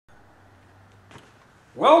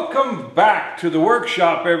Welcome back to the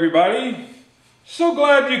workshop, everybody. So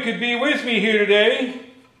glad you could be with me here today.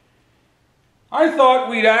 I thought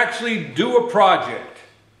we'd actually do a project.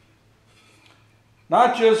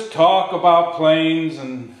 Not just talk about planes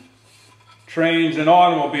and trains and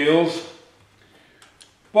automobiles,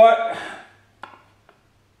 but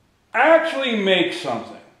actually make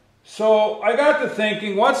something. So I got to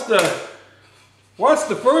thinking, what's the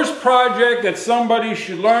first project that somebody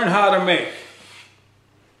should learn how to make?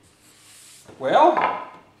 Well,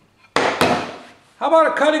 how about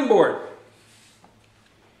a cutting board?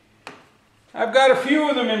 I've got a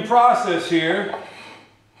few of them in process here.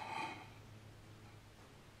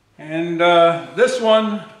 And this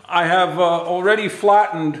one I have already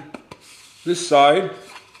flattened this side.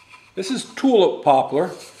 This is tulip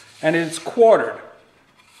poplar and it's quarter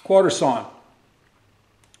sawn.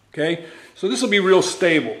 Okay, so this will be real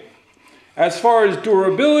stable. As far as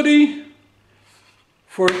durability,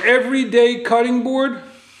 for an everyday cutting board,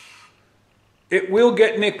 it will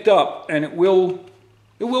get nicked up and it will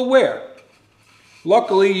wear.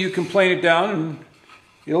 Luckily, you can plane it down and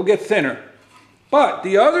it'll get thinner. But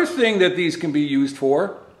the other thing that these can be used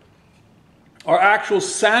for are actual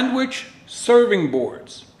sandwich serving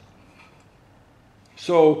boards.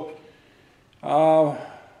 So,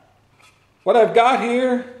 what I've got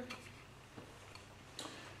here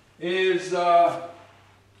is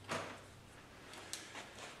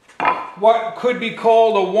what could be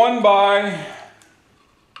called a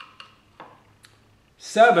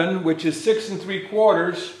 1x7, which is 6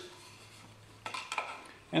 3/4,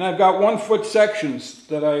 and I've got 1 foot sections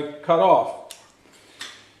that I cut off.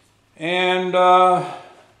 And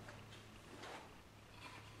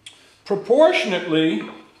proportionately,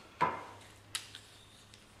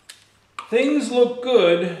 things look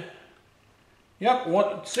good.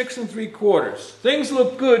 Yep, 6 3/4. Things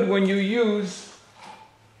look good when you use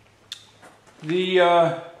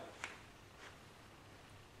the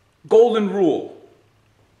golden rule.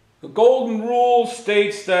 The golden rule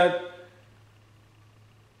states that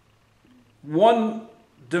one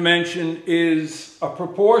dimension is a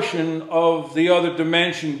proportion of the other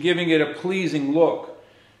dimension, giving it a pleasing look.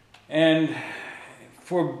 And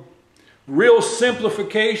for real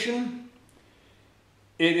simplification,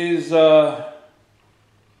 it is the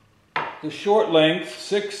short length,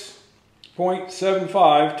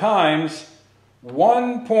 6.75 times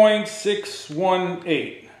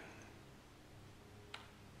 1.618.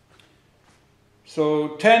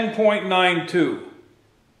 So 10.92.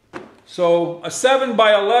 So a 7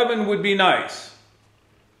 by 11 would be nice.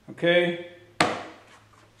 Okay?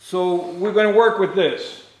 So we're going to work with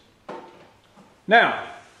this. Now,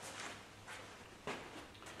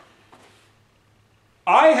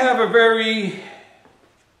 I have a very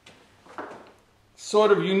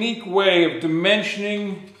sort of unique way of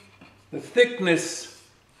dimensioning the thickness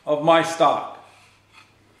of my stock.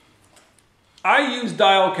 I use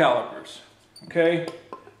dial calipers, okay?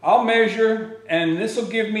 I'll measure and this will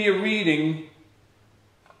give me a reading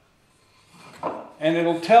and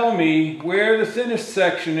it'll tell me where the thinnest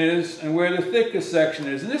section is and where the thickest section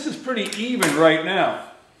is. And this is pretty even right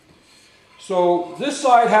now. So this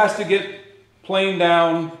side has to get planed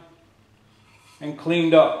down and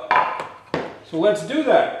cleaned up. So let's do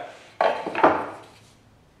that.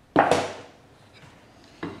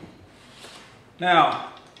 Now,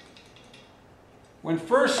 when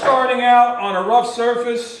first starting out on a rough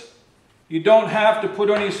surface, you don't have to put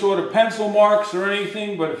any sort of pencil marks or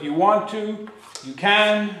anything, but if you want to, you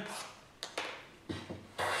can.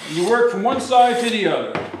 And you work from one side to the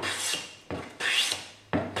other.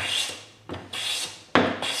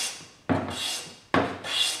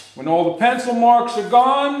 When all the pencil marks are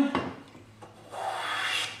gone,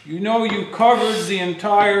 you know you covered the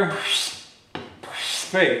entire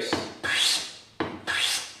face.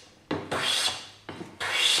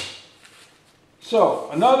 So,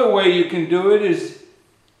 another way you can do it is,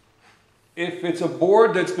 if it's a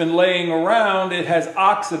board that's been laying around, it has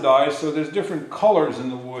oxidized, so there's different colors in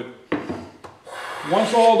the wood.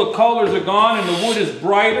 Once all the colors are gone and the wood is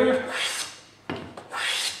brighter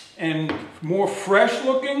and more fresh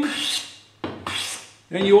looking,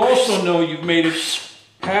 then you also know you've made it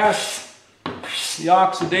past the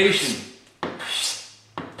oxidation.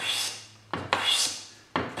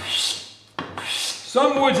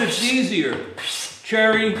 Some woods it's easier.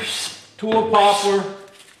 Cherry, tulip poplar,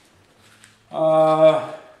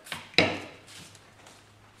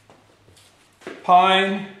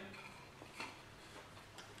 pine.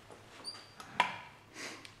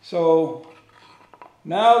 So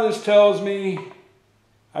now this tells me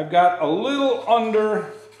I've got a little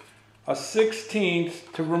under a 1/16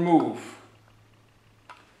 to remove.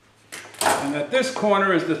 and that this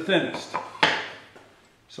corner is the thinnest.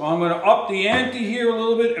 So I'm going to up the ante here a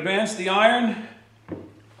little bit, advance the iron.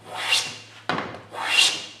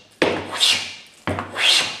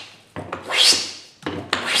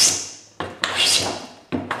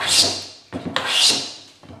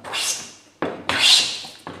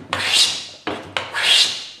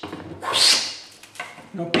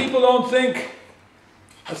 Now people don't think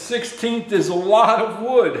a 1/16 is a lot of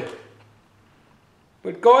wood,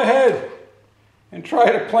 but go ahead and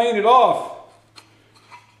try to plane it off.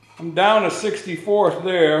 I'm down a 64th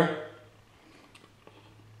there.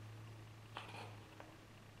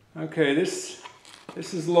 Okay, this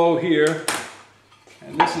is low here,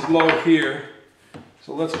 and this is low here.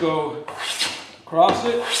 So let's go across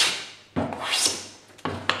it.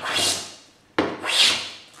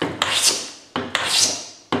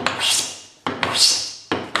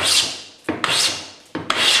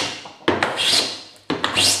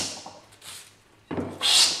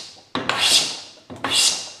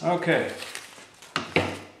 Okay,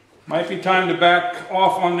 might be time to back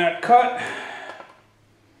off on that cut.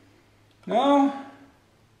 No,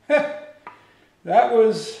 that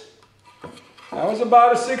was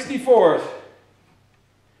about a 64th.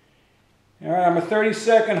 All right, I'm a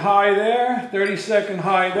 32nd high there, 32nd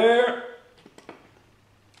high there,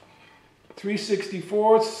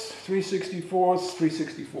 3/64ths, 3/64ths,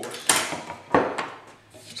 3/64ths.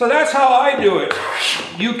 So that's how I do it.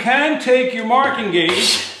 You can take your marking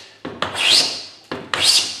gauge.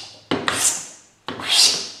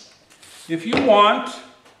 If you want,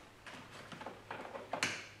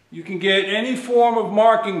 you can get any form of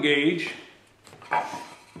marking gauge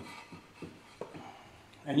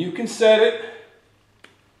and you can set it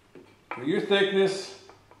for your thickness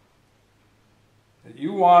that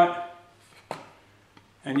you want,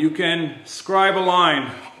 and you can scribe a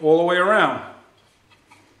line all the way around.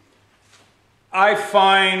 I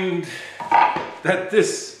find that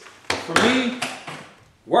this, for me,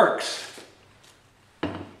 works.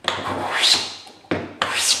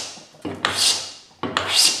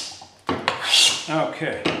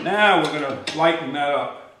 Okay, now we're going to lighten that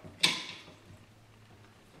up.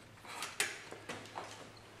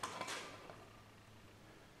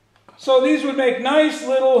 So these would make nice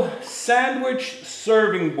little sandwich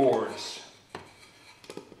serving boards.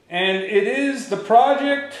 And it is the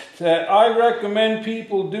project that I recommend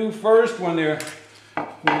people do first when they're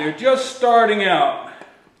just starting out.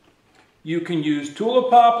 You can use tulip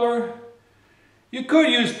poplar. You could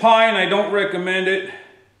use pine, I don't recommend it.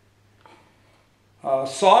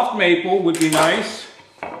 Soft maple would be nice.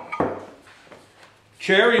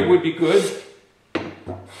 Cherry would be good.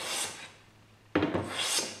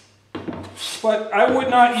 But I would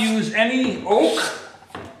not use any oak.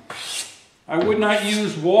 I would not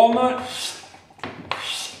use walnut.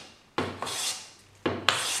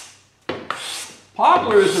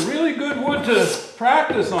 Poplar is a really good wood to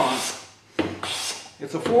practice on.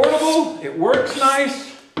 It's affordable, it works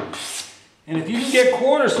nice, and if you can get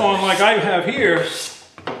quarter sawn like I have here,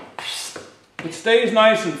 it stays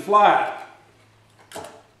nice and flat.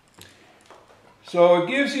 So it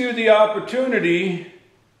gives you the opportunity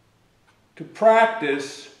to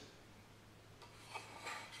practice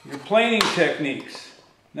your planing techniques.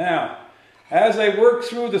 Now, as I work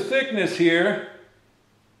through the thickness here,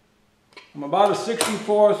 I'm about a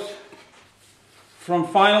 64th from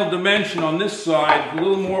final dimension on this side, a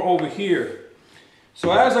little more over here.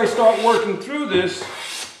 So as I start working through this,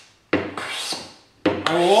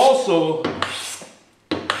 I will also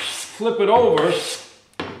flip it over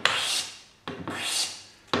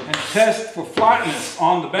and test for flatness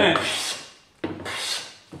on the bench.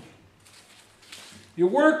 Your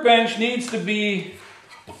workbench needs to be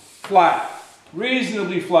flat,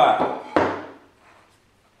 reasonably flat,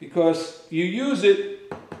 because you use it.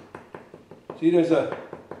 See, there's a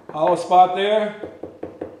hollow spot there,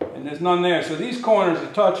 and there's none there. So these corners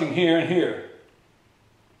are touching here and here.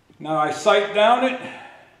 Now I sight down it,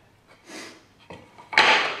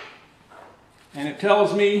 and it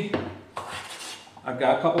tells me I've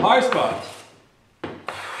got a couple high spots.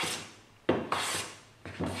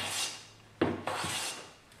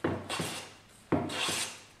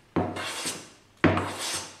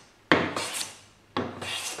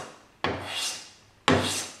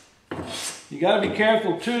 You got to be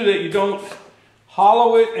careful too that you don't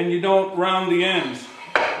hollow it and you don't round the ends.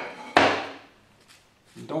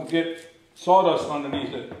 You don't get sawdust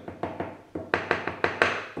underneath it.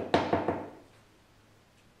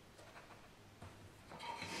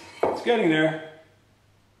 It's getting there.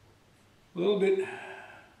 A little bit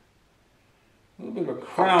of a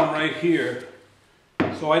crown right here.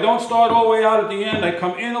 So I don't start all the way out at the end. I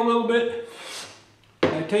come in a little bit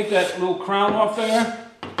take that little crown off there.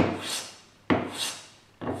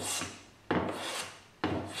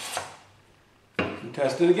 And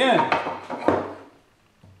test it again.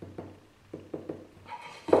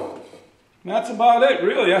 And that's about it,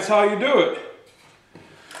 really. That's how you do it.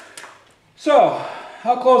 So,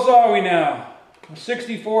 how close are we now? A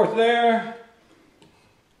 64th there.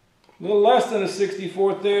 A little less than a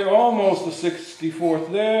 64th there. Almost a 64th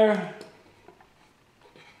there.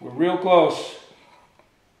 We're real close.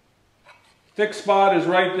 Thick spot is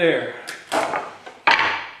right there.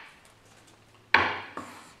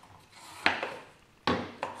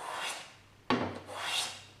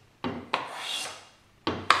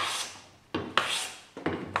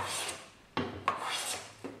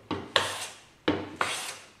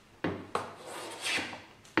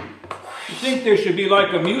 I think there should be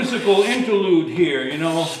like a musical interlude here, you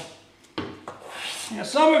know. Now,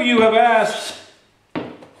 some of you have asked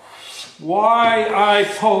why I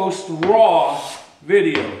post raw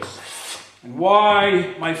videos and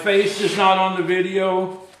why my face is not on the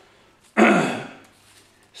video.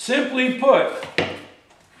 Simply put,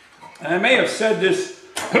 and I may have said this,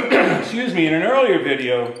 excuse me, in an earlier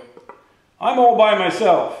video, I'm all by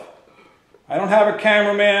myself. I don't have a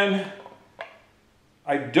cameraman.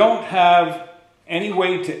 I don't have any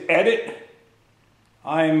way to edit.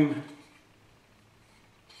 I'm,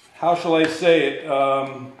 how shall I say it?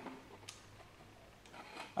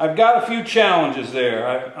 I've got a few challenges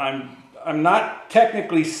there. I'm not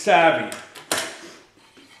technically savvy.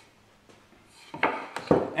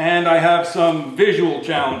 And I have some visual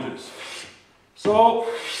challenges. So,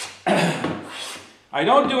 I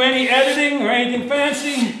don't do any editing or anything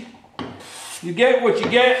fancy. You get what you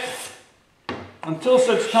get until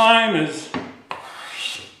such time as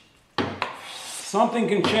something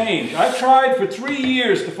can change. I've tried for 3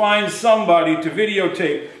 years to find somebody to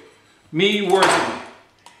videotape me working.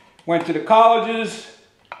 Went to the colleges,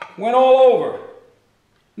 went all over.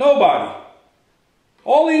 Nobody.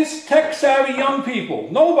 All these tech-savvy young people,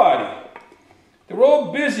 nobody. They're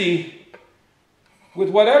all busy with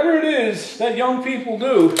whatever it is that young people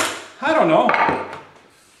do. I don't know.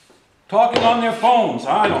 Talking on their phones,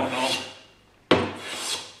 I don't know.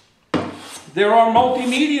 There are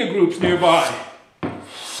multimedia groups nearby.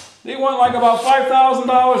 They want like about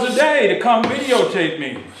 $5,000 a day to come videotape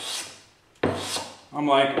me. I'm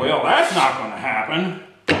like, well, that's not going to happen.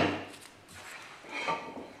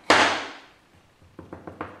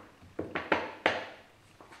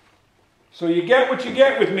 So you get what you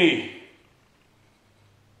get with me.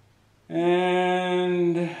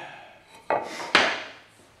 And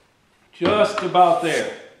just about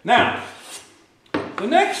there. Now, the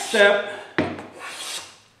next step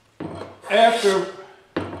after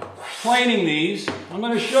planing these, I'm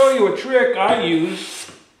going to show you a trick I use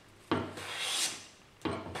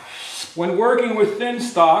when working with thin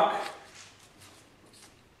stock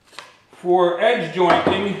for edge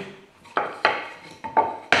jointing.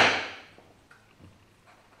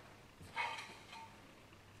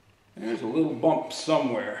 There's a little bump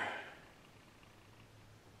somewhere.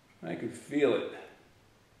 I can feel it.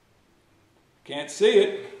 Can't see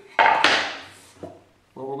it. But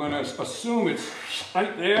we're going to assume it's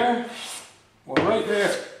right there or right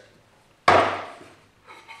there.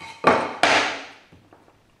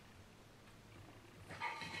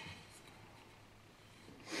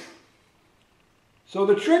 So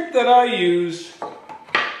the trick that I use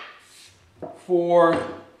for,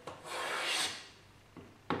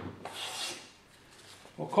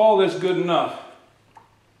 we'll call this good enough.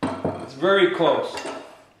 It's very close.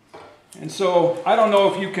 And so, I don't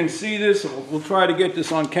know if you can see this, we'll try to get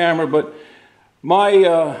this on camera, but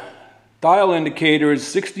my dial indicator is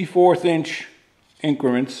 64th inch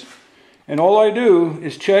increments. And all I do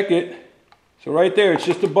is check it. So right there, it's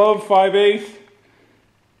just above 5/8,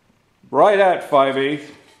 right at 5/8,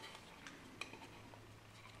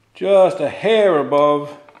 just a hair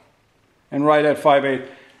above and right at 5/8.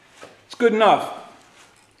 It's good enough.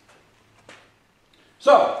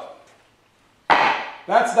 So,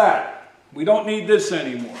 that's that. We don't need this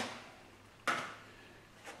anymore.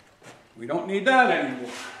 We don't need that anymore.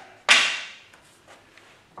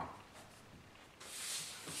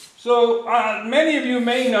 So, many of you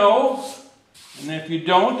may know, and if you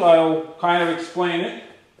don't, I'll kind of explain it.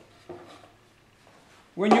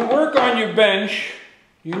 When you work on your bench,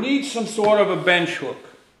 you need some sort of a bench hook.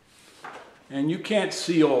 And you can't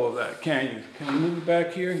see all of that, can you? Can we move it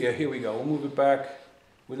back here? Yeah, here we go. We'll move it back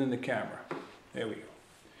within the camera. There we go.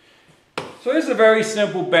 So this is a very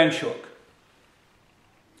simple bench hook.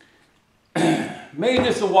 Made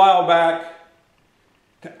this a while back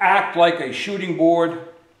to act like a shooting board.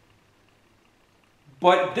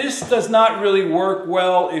 But this does not really work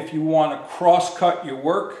well if you want to cross-cut your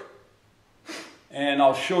work. And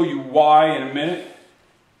I'll show you why in a minute.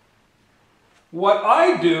 What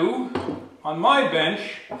I do on my bench,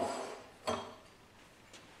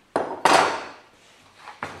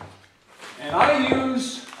 and I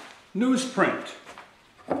use newsprint.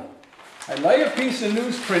 I lay a piece of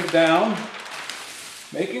newsprint down,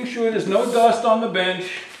 making sure there's no dust on the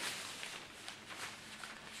bench.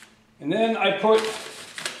 And then I put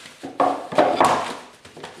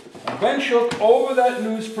a bench hook over that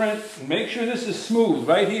newsprint and make sure this is smooth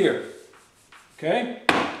right here. Okay?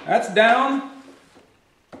 That's down.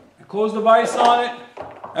 I close the vise on it.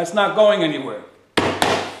 That's not going anywhere.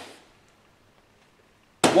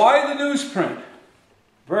 Why the newsprint?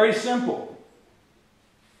 Very simple.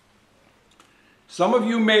 Some of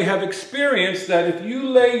you may have experienced that if you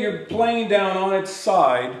lay your plane down on its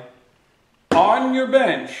side on your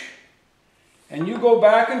bench and you go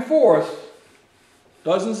back and forth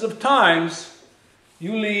dozens of times,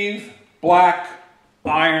 you leave black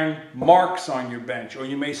iron marks on your bench, or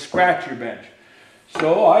you may scratch your bench.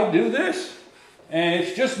 So I do this, and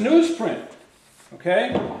it's just newsprint,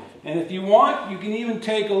 okay? And if you want, you can even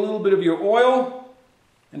take a little bit of your oil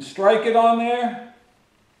and strike it on there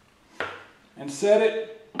and set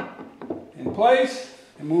it in place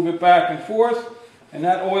and move it back and forth, and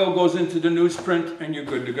that oil goes into the newsprint and you're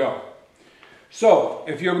good to go. So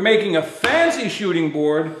if you're making a fancy shooting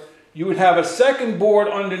board, you would have a second board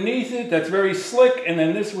underneath it that's very slick, and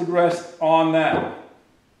then this would rest on that.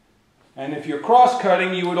 And if you're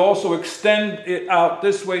cross-cutting, you would also extend it out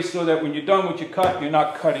this way so that when you're done with your cut, you're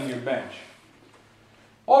not cutting your bench.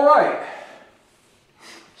 All right.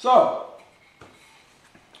 So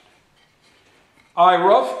I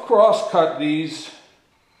rough cross-cut these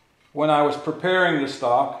when I was preparing the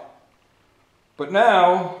stock, but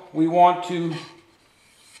now we want to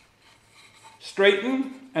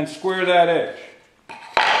straighten and square that edge.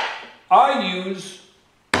 I use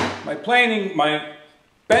my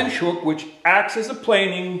bench hook, which acts as a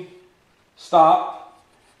planing stop,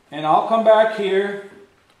 and I'll come back here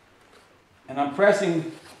and I'm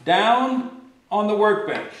pressing down on the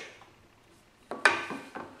workbench.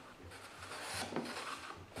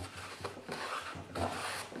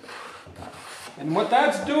 And what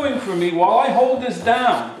that's doing for me while I hold this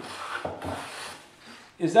down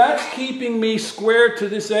is that's keeping me square to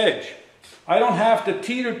this edge. I don't have to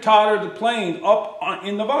teeter-totter the plane up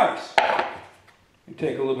in the vise. Let me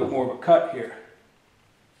take a little bit more of a cut here.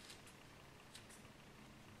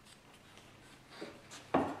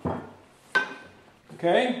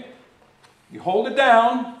 Okay? You hold it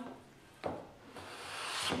down,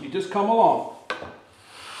 you just come along.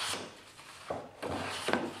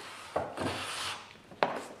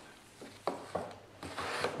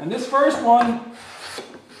 And this first one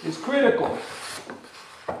is critical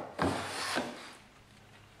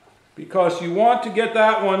because you want to get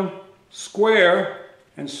that one square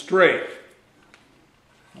and straight.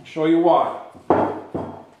 I'll show you why.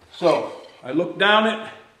 So I look down it,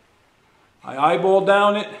 I eyeball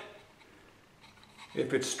down it.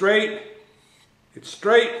 If it's straight, it's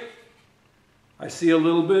straight. I see a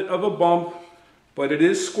little bit of a bump, but it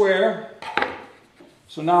is square.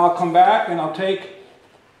 So now I'll come back and I'll take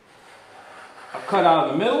a cut out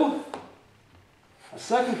of the middle, a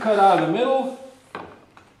second cut out of the middle,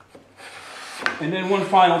 and then one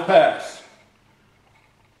final pass.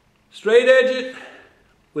 Straight edge it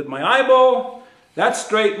with my eyeball. That's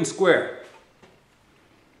straight and square.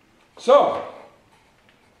 So,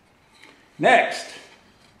 next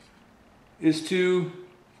is to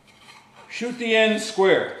shoot the ends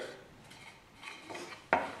square.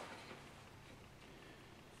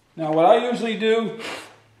 Now what I usually do,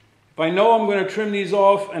 if I know I'm going to trim these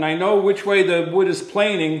off and I know which way the wood is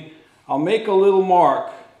planing, I'll make a little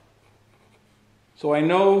mark so I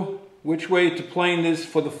know which way to plane this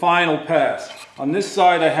for the final pass. On this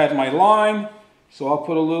side I had my line, so I'll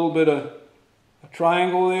put a little bit of a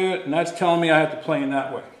triangle there, and that's telling me I have to plane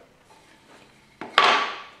that way.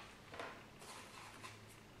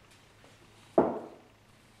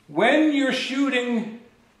 When you're shooting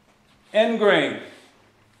end grain,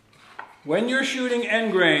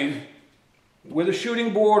 with a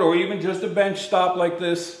shooting board or even just a bench stop like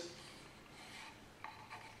this,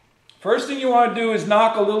 first thing you want to do is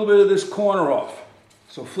knock a little bit of this corner off.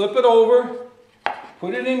 So flip it over,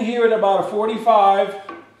 put it in here at about a 45,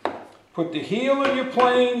 put the heel of your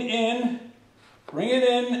plane in, bring it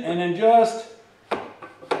in, and then just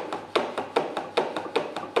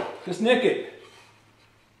nick it.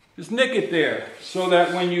 Just nick it there so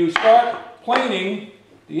that when you start planing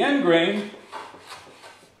the end grain,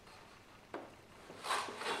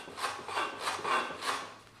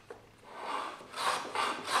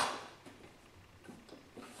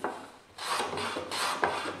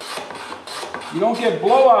 get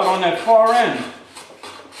blowout on that far end.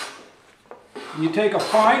 You take a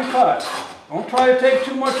fine cut. Don't try to take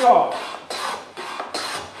too much off.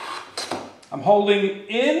 I'm holding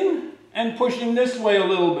in and pushing this way a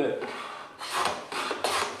little bit.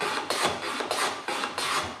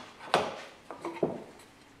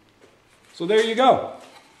 So there you go.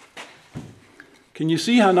 Can you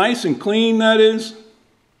see how nice and clean that is?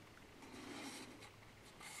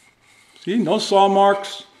 See, no saw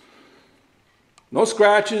marks, no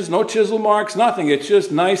scratches, no chisel marks, nothing. It's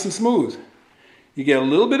just nice and smooth. You get a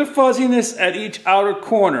little bit of fuzziness at each outer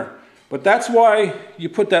corner, but that's why you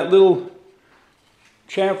put that little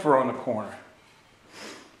chamfer on the corner.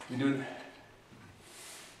 You do.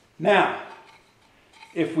 Now,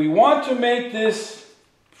 if we want to make this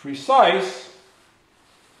precise,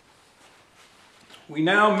 we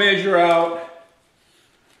now measure out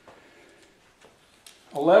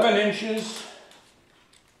 11 inches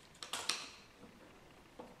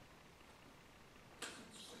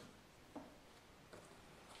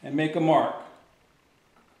and make a mark.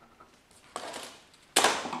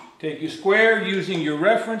 Take your square using your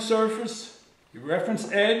reference surface, your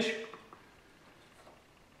reference edge,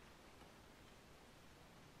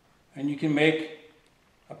 and you can make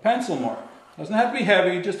a pencil mark. Doesn't have to be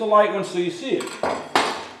heavy, just a light one so you see it.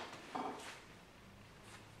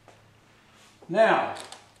 Now,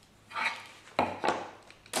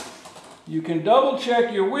 you can double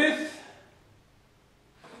check your width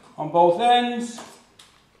on both ends.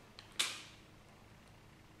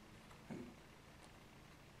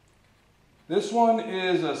 This one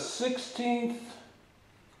is a 1/16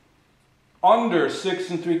 under 6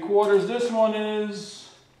 3/4. This one is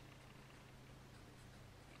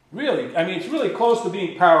really, I mean, it's really close to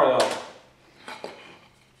being parallel.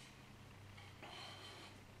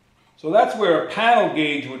 So that's where a panel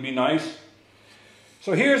gauge would be nice.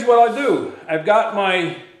 So here's what I do. I've got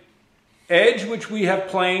my edge, which we have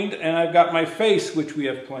planed, and I've got my face, which we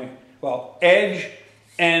have planed. Well, edge,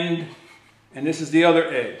 end, and this is the other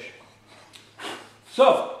edge.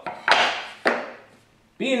 So,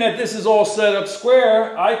 being that this is all set up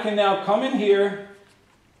square, I can now come in here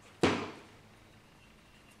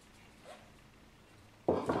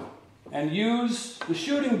and use the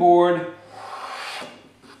shooting board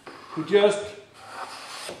to just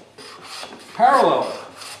parallel it.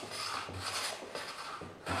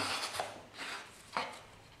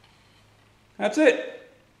 That's it.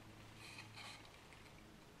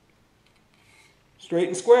 Straight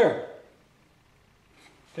and square.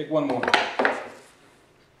 Take one more.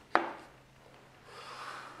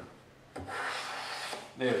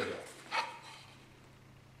 There we go.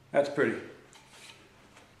 That's pretty.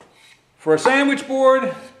 For a sandwich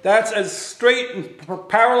board, that's as straight and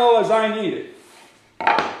parallel as I need it.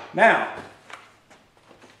 Now,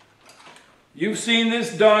 you've seen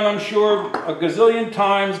this done, I'm sure, a gazillion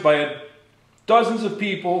times by dozens of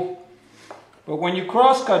people, but when you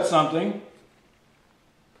cross-cut something,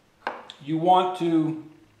 you want to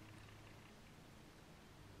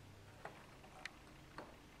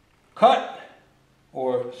cut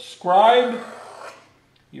or scribe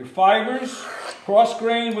your fibers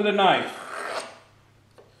cross-grain with a knife.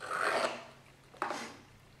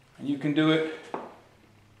 And you can do it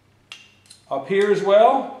up here as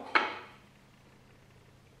well.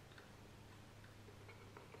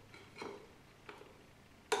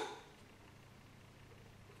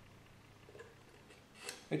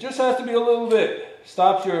 It just has to be a little bit.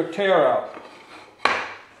 Stops your tear out.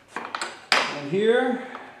 And here,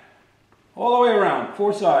 all the way around,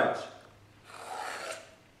 4 sides.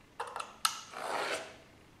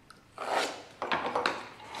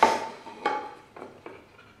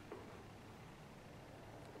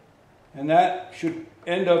 And that should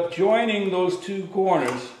end up joining those 2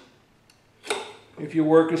 corners if your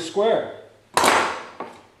work is square.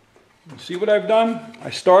 You see what I've done?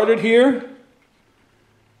 I started here.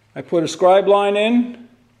 I put a scribe line in.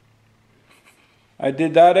 I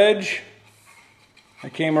did that edge. I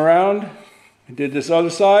came around. I did this other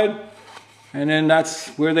side. And then that's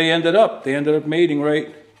where they ended up. They ended up mating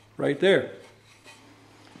right there.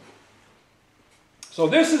 So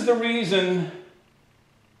this is the reason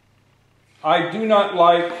I do not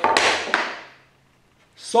like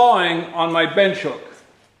sawing on my bench hook.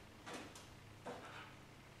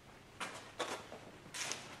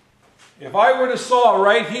 If I were to saw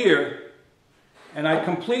right here and I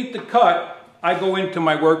complete the cut, I go into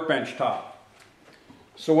my workbench top.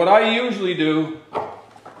 So what I usually do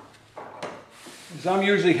is I'm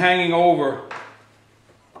usually hanging over.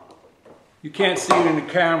 You can't see it in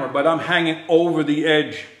the camera, but I'm hanging over the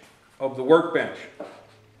edge of the workbench.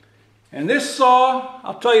 And this saw,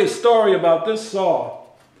 I'll tell you a story about this saw.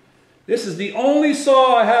 This is the only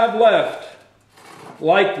saw I have left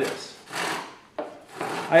like this.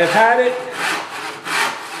 I have had it,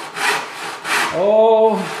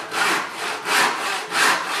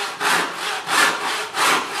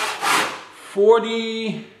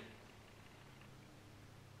 40,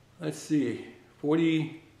 let's see,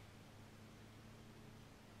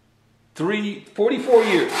 44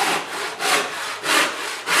 years.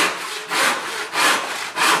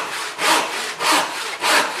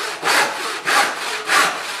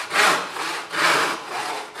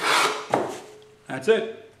 That's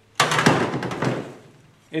it.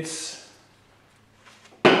 It's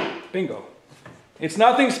bingo. It's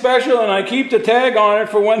nothing special, and I keep the tag on it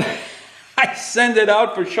for when I send it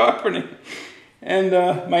out for sharpening. And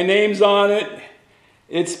my name's on it.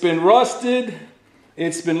 It's been rusted.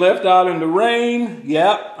 It's been left out in the rain.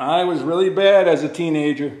 Yep, I was really bad as a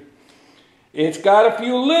teenager. It's got a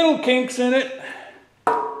few little kinks in it,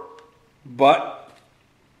 but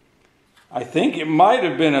I think it might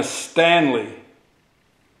have been a Stanley.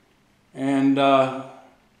 And I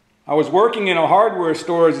was working in a hardware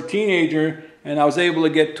store as a teenager, and I was able to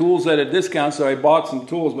get tools at a discount, so I bought some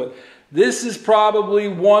tools. But this is probably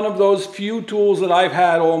one of those few tools that I've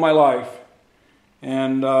had all my life.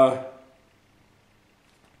 And that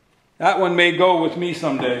one may go with me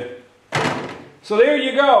someday. So there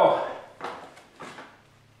you go.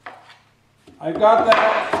 I've got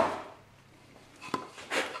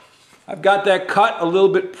that cut a little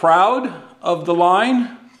bit proud of the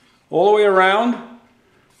line all the way around.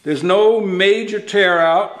 There's no major tear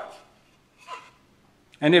out.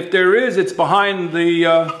 And if there is, it's behind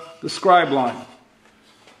the scribe line.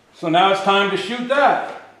 So now it's time to shoot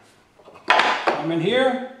that. I'm in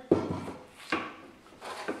here.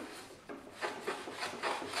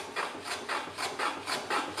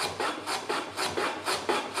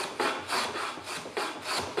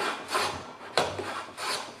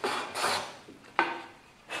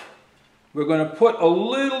 We're going to put a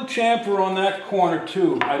little chamfer on that corner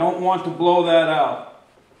too. I don't want to blow that out.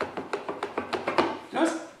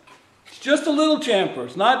 It's just a little chamfer.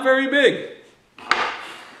 It's not very big.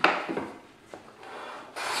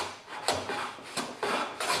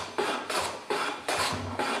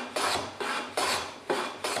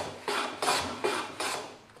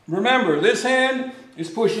 Remember, this hand is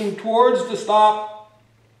pushing towards the stop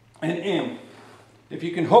and in. If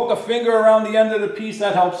you can hook a finger around the end of the piece,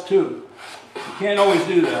 that helps too. You can't always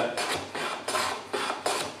do that.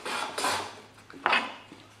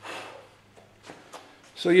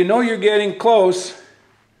 So you know you're getting close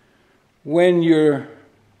when your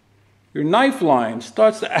knife line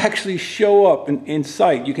starts to actually show up in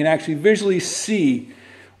sight. You can actually visually see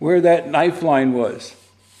where that knife line was.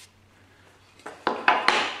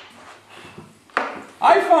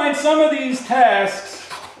 I find some of these tasks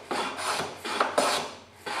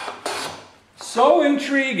so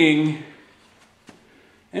intriguing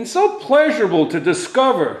and so pleasurable to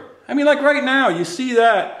discover. I mean, like right now, you see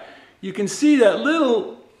that. You can see that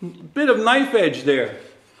little bit of knife edge there.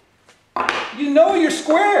 You know you're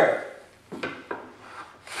square.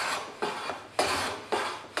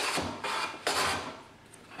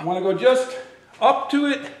 I want to go just up to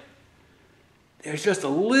it. There's just a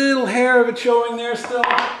little hair of it showing there still.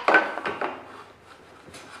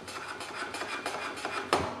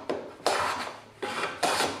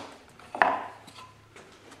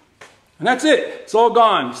 And that's it. It's all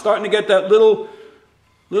gone. Starting to get that little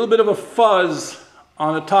bit of a fuzz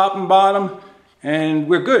on the top and bottom, and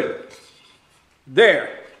we're good.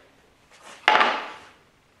 There.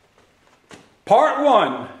 Part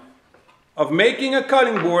one of making a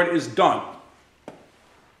cutting board is done.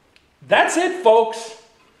 That's it, folks.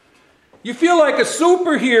 You feel like a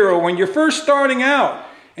superhero when you're first starting out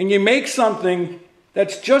and you make something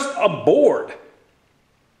that's just a board.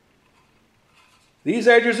 These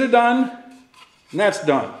edges are done, and that's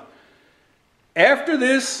done. After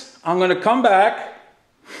this, I'm going to come back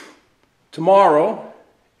tomorrow,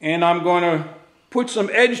 and I'm going to put some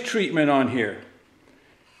edge treatment on here.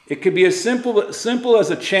 It could be as simple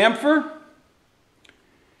as a chamfer.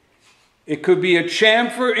 It could be a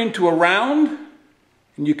chamfer into a round,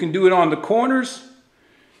 and you can do it on the corners.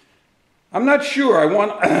 I'm not sure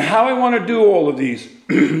how I want to do all of these.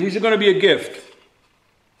 These are going to be a gift.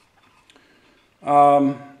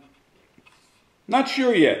 Not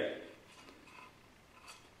sure yet.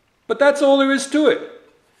 But that's all there is to it.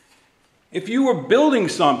 If you were building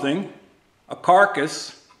something, a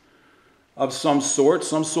carcass of some sort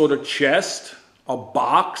of chest, a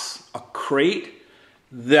box, a crate,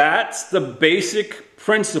 that's the basic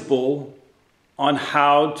principle on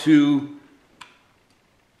how to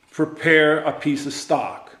prepare a piece of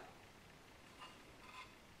stock.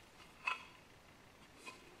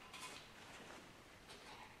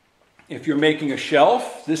 If you're making a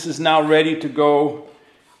shelf, this is now ready to go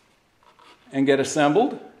and get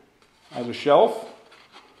assembled as a shelf.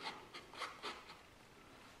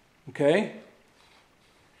 Okay?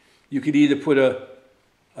 You could either put a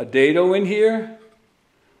dado in here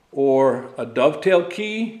or a dovetail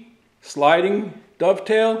key, sliding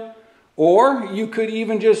dovetail, or you could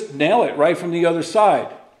even just nail it right from the other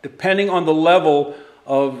side, depending on the level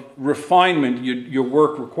of refinement your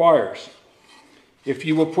work requires. If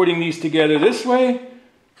you were putting these together this way,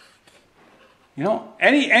 you know,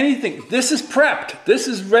 anything, this is prepped. This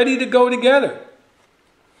is ready to go together.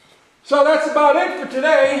 So that's about it for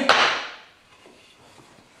today.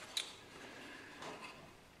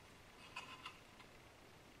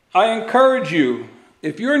 I encourage you,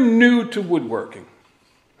 if you're new to woodworking,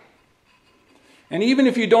 and even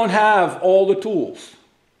if you don't have all the tools,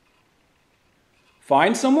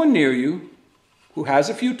 find someone near you who has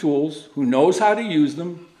a few tools, who knows how to use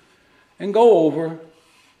them, and go over.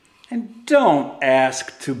 And don't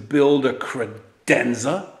ask to build a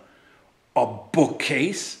credenza, a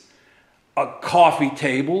bookcase, a coffee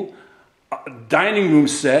table, a dining room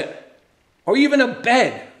set, or even a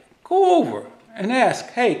bed. Go over and ask,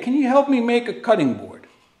 hey, can you help me make a cutting board?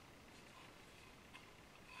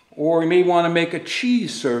 Or you may want to make a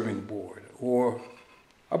cheese serving board or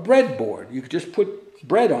a bread board. You could just put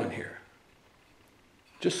bread on here.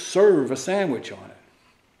 Just serve a sandwich on it.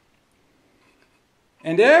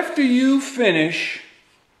 And after you finish,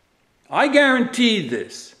 I guarantee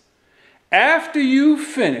this, after you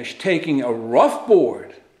finish taking a rough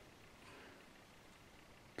board,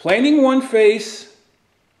 planing one face,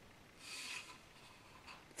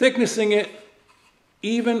 thicknessing it,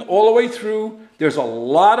 even all the way through, there's a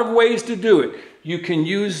lot of ways to do it. You can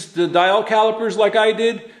use the dial calipers like I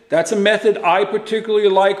did. That's a method I particularly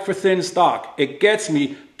like for thin stock. It gets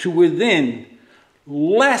me to within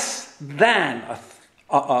less than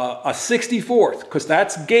a 64th, because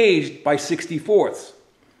that's gauged by 64ths.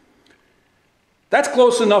 That's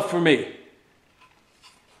close enough for me.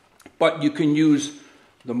 But you can use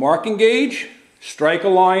the marking gauge, strike a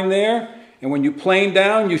line there, and when you plane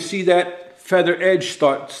down, you see that feather edge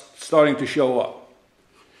starting to show up.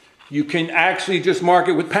 You can actually just mark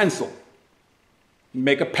it with pencil.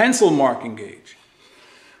 Make a pencil marking gauge.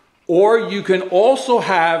 Or you can also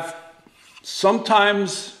have,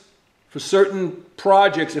 sometimes for certain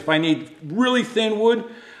projects, if I need really thin wood,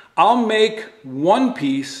 I'll make one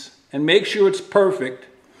piece and make sure it's perfect,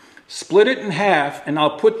 split it in half, and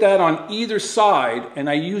I'll put that on either side, and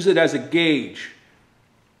I use it as a gauge.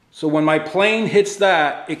 So when my plane hits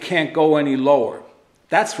that, it can't go any lower.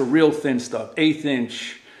 That's for real thin stuff, 1/8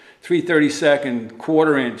 inch, 3/32,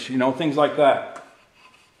 1/4 inch, you know, things like that.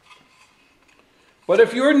 But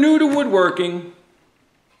if you're new to woodworking,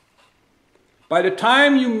 by the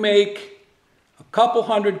time you make a couple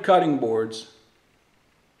hundred cutting boards,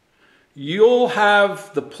 you'll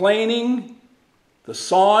have the planing, the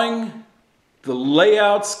sawing, the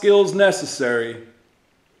layout skills necessary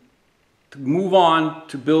to move on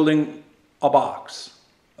to building a box,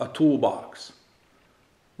 a toolbox,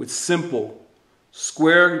 with simple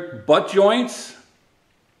square butt joints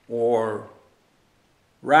or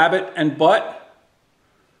rabbet and butt,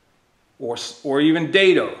 or even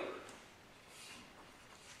dado.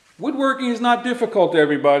 Woodworking is not difficult,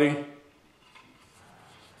 everybody.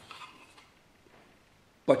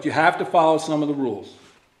 But you have to follow some of the rules.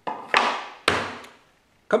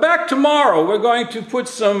 Come back tomorrow. We're going to put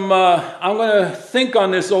some, I'm going to think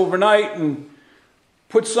on this overnight and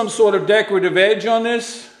put some sort of decorative edge on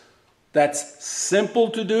this that's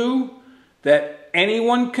simple to do, that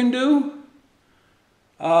anyone can do.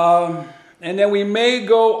 And then we may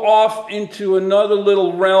go off into another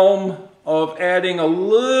little realm of adding a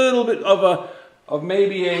little bit of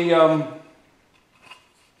maybe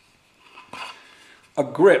a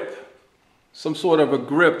grip, some sort of a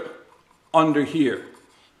grip under here.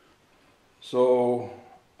 So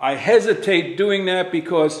I hesitate doing that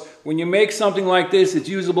because when you make something like this, it's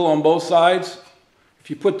usable on both sides. If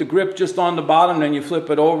you put the grip just on the bottom, then you flip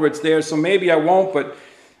it over, it's there. So maybe I won't, but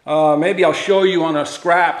maybe I'll show you on a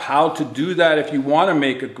scrap how to do that if you want to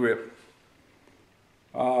make a grip.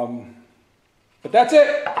 But that's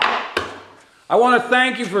it. I want to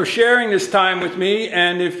thank you for sharing this time with me,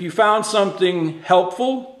 and if you found something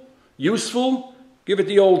helpful, useful, give it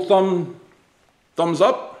the old thumbs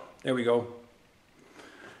up. There we go.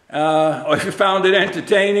 Or if you found it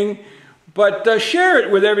entertaining, but share it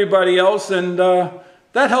with everybody else, and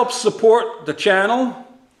that helps support the channel,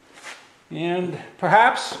 and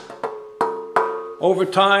perhaps over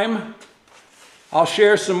time I'll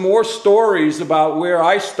share some more stories about where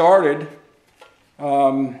I started.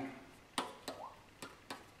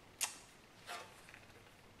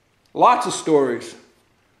 Lots of stories.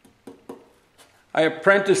 I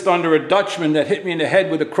apprenticed under a Dutchman that hit me in the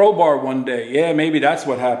head with a crowbar one day. Yeah, maybe that's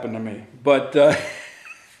what happened to me. But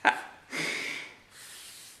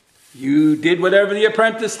you did whatever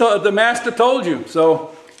the master told you.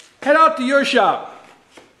 So head out to your shop.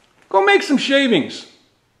 Go make some shavings.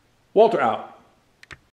 Walter out.